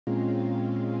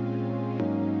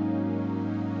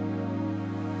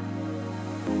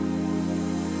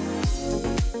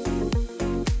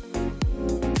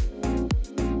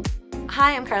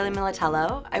Hi, I'm Carly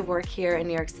Militello. I work here in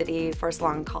New York City for a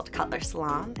salon called Cutler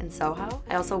Salon in Soho.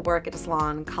 I also work at a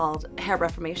salon called Hair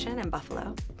Reformation in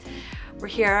Buffalo. We're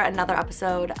here, another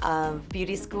episode of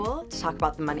Beauty School, to talk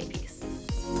about the money piece.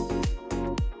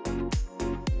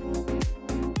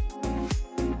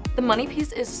 The money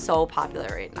piece is so popular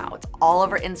right now. It's all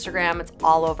over Instagram, it's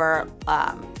all over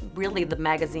really the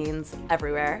magazines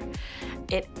everywhere.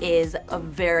 It is a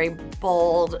very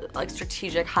bold,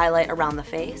 strategic highlight around the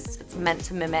face. It's meant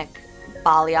to mimic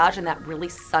balayage and that really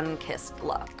sun-kissed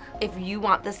look. If you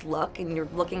want this look and you're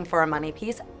looking for a money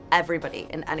piece, everybody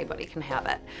and anybody can have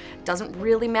it. It doesn't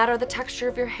really matter the texture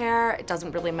of your hair. It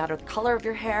doesn't really matter the color of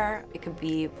your hair. It could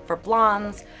be for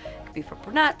blondes, it could be for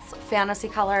brunettes, fantasy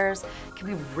colors. It can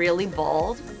be really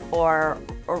bold or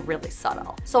really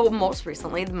subtle. So most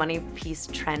recently, the money piece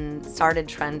trend started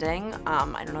trending.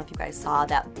 I don't know if you guys saw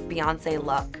that Beyonce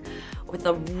look with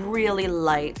a really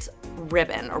light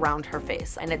ribbon around her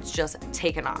face, and it's just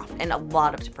taken off in a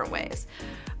lot of different ways.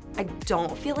 I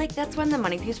don't feel like that's when the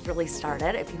money piece really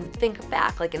started. If you think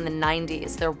back, like in the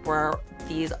 90s, there were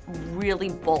these really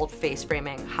bold face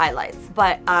framing highlights,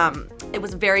 but it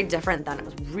was very different then. It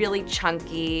was really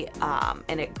chunky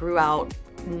and it grew out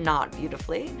not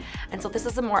beautifully. And so this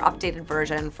is a more updated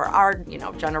version for our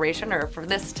generation, or for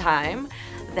this time,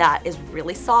 that is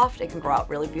really soft. It can grow out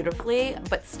really beautifully,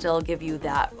 but still give you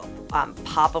that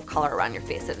pop of color around your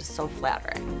face. It is so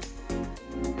flattering.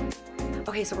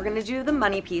 Okay, so we're gonna do the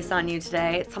money piece on you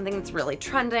today. It's something that's really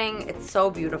trending. It's so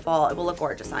beautiful. It will look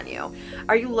gorgeous on you.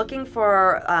 Are you looking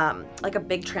for like a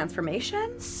big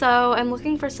transformation? So I'm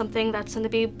looking for something that's gonna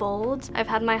be bold. I've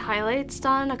had my highlights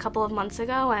done a couple of months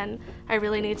ago, and I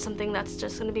really need something that's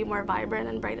just gonna be more vibrant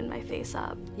and brighten my face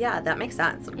up. Yeah, that makes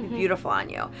sense. It'll be beautiful on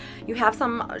you. You have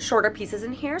some shorter pieces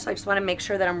in here, so I just wanna make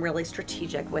sure that I'm really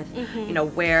strategic with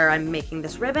where I'm making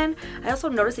this ribbon. I also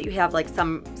noticed that you have like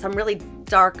some really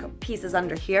dark pieces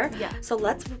under here. Yeah. So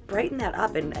let's brighten that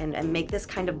up and make this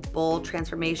kind of bold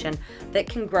transformation that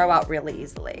can grow out really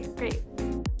easily. Great.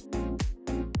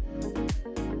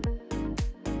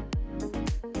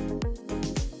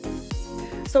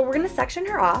 So we're gonna section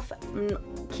her off,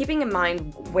 keeping in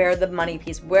mind where the money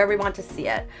piece, where we want to see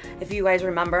it. If you guys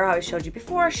remember how I showed you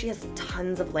before, she has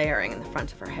tons of layering in the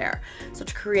front of her hair. So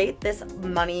to create this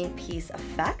money piece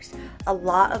effect, a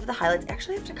lot of the highlights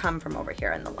actually have to come from over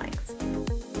here in the lengths.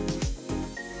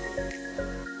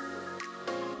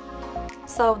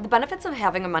 So the benefits of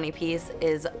having a money piece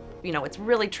is, it's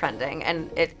really trending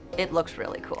and it looks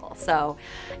really cool. So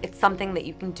it's something that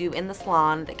you can do in the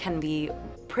salon that can be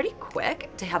pretty quick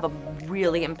to have a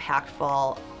really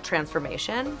impactful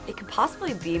transformation. It could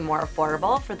possibly be more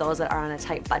affordable for those that are on a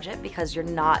tight budget because you're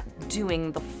not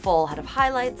doing the full head of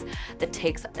highlights that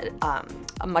takes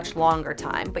a much longer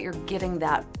time, but you're getting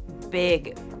that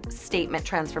big statement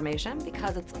transformation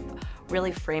because it's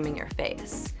really framing your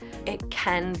face. It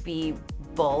can be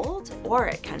bold or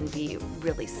it can be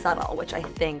really subtle, which I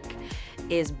think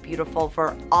is beautiful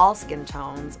for all skin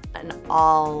tones and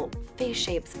all face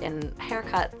shapes and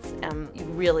haircuts, and you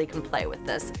really can play with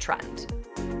this trend.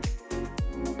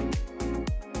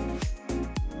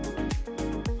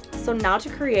 So now to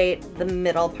create the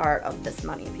middle part of this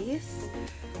money piece,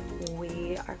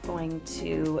 we are going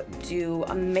to do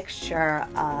a mixture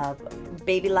of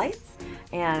baby lights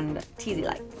and teasy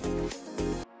lights.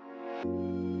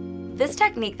 This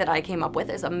technique that I came up with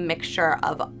is a mixture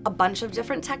of a bunch of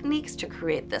different techniques to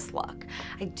create this look.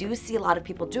 I do see a lot of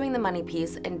people doing the money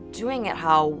piece and doing it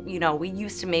how, we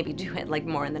used to maybe do it like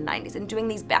more in the 90s, and doing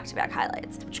these back-to-back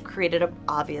highlights, which created a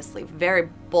obviously very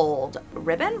bold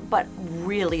ribbon, but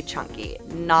really chunky,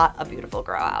 not a beautiful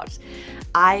grow out.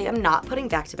 I am not putting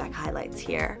back-to-back highlights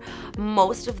here.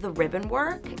 Most of the ribbon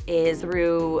work is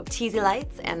through teasy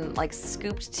lights and like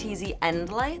scooped teasy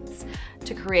end lights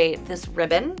to create this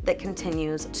ribbon that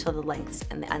continues to the lengths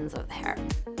and the ends of the hair.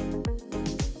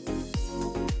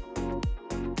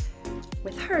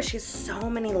 With her, she has so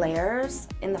many layers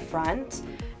in the front,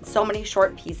 so many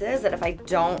short pieces that if I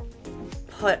don't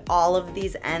put all of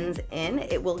these ends in,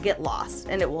 it will get lost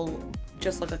and it will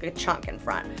just look like a chunk in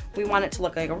front. We want it to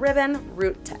look like a ribbon,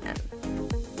 root to end.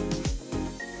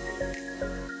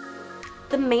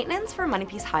 The maintenance for a money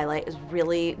piece highlight is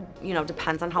really,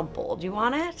 depends on how bold you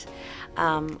want it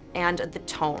and the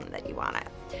tone that you want it.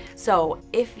 So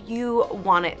if you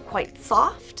want it quite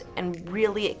soft and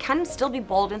really, it can still be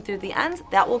bold and through the ends,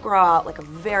 that will grow out like a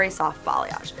very soft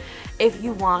balayage. If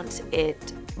you want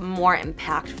it more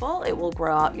impactful, it will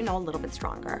grow out, a little bit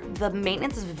stronger. The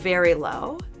maintenance is very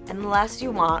low unless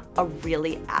you want a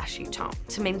really ashy tone.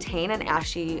 To maintain an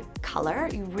ashy color,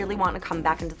 you really want to come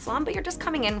back into the salon, but you're just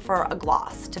coming in for a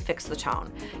gloss to fix the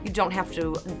tone. You don't have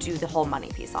to do the whole money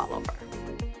piece all over.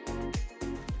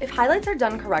 If highlights are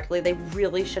done correctly, they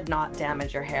really should not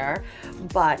damage your hair,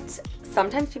 but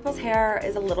sometimes people's hair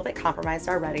is a little bit compromised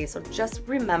already, so just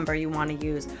remember you want to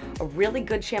use a really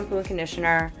good shampoo and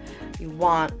conditioner. You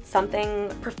want something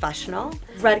professional.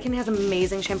 Redken has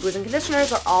amazing shampoos and conditioners.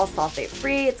 They're all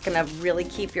sulfate-free. It's gonna really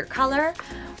keep your color.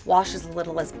 Wash as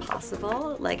little as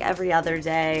possible, like every other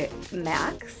day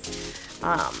max.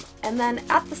 And then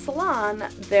at the salon,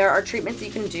 there are treatments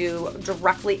you can do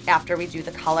directly after we do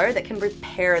the color that can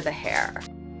repair the hair.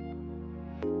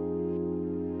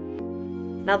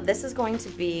 Now this is going to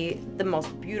be the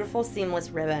most beautiful seamless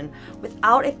ribbon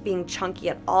without it being chunky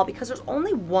at all, because there's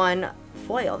only one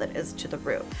foil that is to the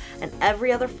root, and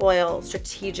every other foil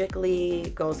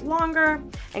strategically goes longer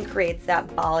and creates that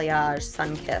balayage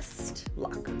sun-kissed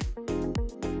look.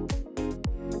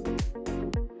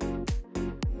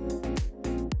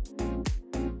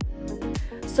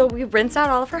 So we rinsed out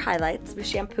all of her highlights. We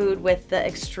shampooed with the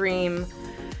Extreme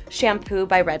shampoo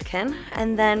by Redken,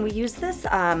 and then we use this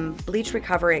Extreme Bleach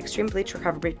Recovery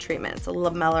treatment. It's a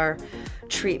lamellar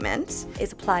treatment.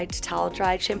 It's applied to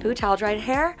towel-dried shampoo, towel-dried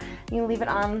hair. You leave it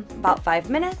on about 5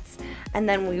 minutes, and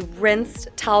then we rinsed,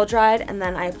 towel-dried, and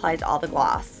then I applied all the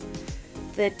gloss.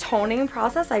 The toning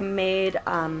process, I made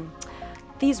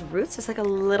these roots just like a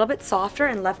little bit softer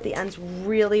and left the ends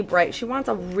really bright. She wants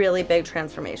a really big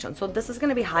transformation, so this is going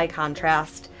to be high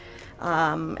contrast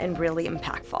and really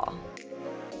impactful.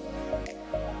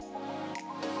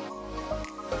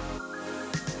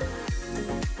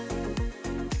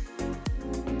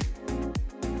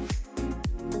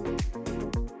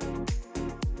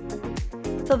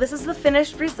 So this is the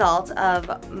finished result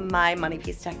of my money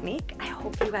piece technique. I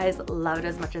hope you guys love it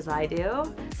as much as I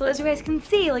do. So as you guys can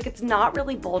see, like, it's not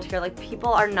really bold here. Like, people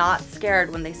are not scared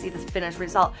when they see this finished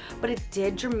result, but it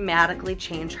did dramatically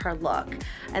change her look.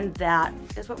 And that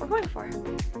is what we're going for.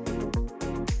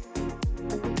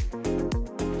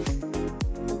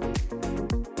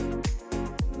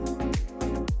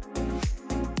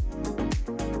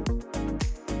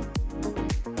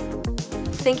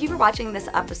 Thank you for watching this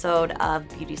episode of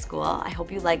Beauty School. I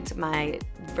hope you liked my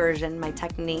version, my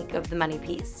technique of the money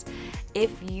piece.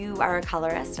 If you are a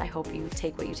colorist, I hope you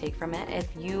take what you take from it. If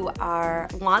you are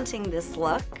wanting this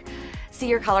look, see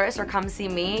your colorist or come see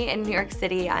me. In New York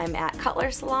City, I'm at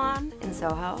Cutler Salon in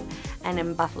Soho, and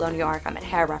in Buffalo, New York, I'm at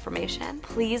Hair Reformation.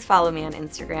 Please follow me on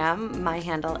Instagram. My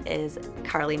handle is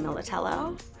Carly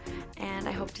Militello, and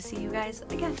I hope to see you guys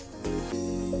again.